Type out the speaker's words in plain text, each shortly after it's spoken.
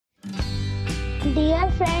Dear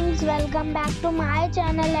friends, welcome back to my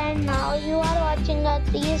channel and now you are watching a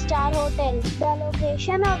 3-star hotel. The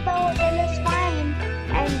location of the hotel is fine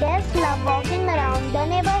and guests love walking around the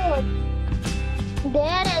neighborhood.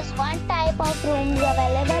 There is one type of rooms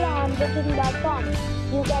available on booking.com.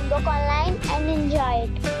 You can book online and enjoy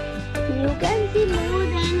it. You can see more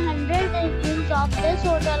than 100 reviews of this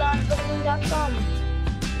hotel on booking.com.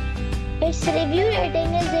 Its review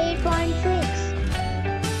rating is 8.6.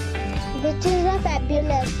 which is a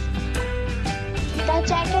fabulous. The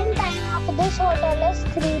check-in time of this hotel is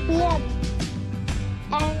 3 p.m.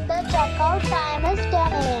 and the check-out time is 10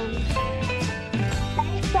 a.m.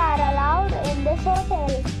 Pets are allowed in this hotel.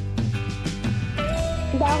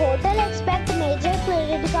 The hotel accepts major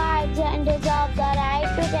credit cards and reserves the right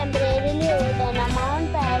to temporarily hold an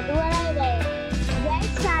amount prior to arrival.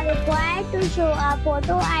 Guests are required to show a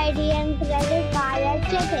photo ID and credit card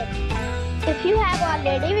at check-in. If you have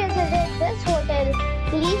already visited this hotel,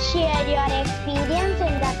 please share your experience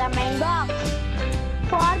in the comment box.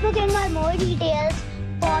 For booking or more details,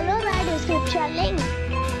 follow the description link.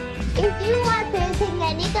 If you are facing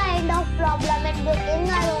any kind of problem in booking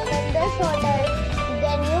a room in this hotel,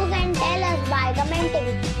 then you can tell us by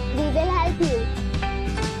commenting. We will help you.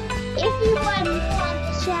 If you are new on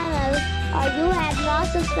this channel or you have not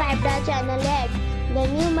subscribed our channel yet,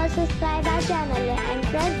 then you must subscribe our channel and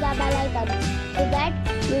press the bell icon so that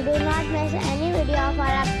you do not miss any video of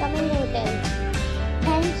our upcoming hotel.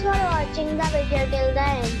 Thanks for watching the video till the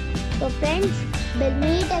end. So friends, we'll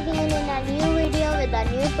meet again in a new video with a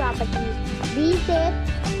new property. Be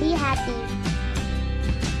safe, be happy.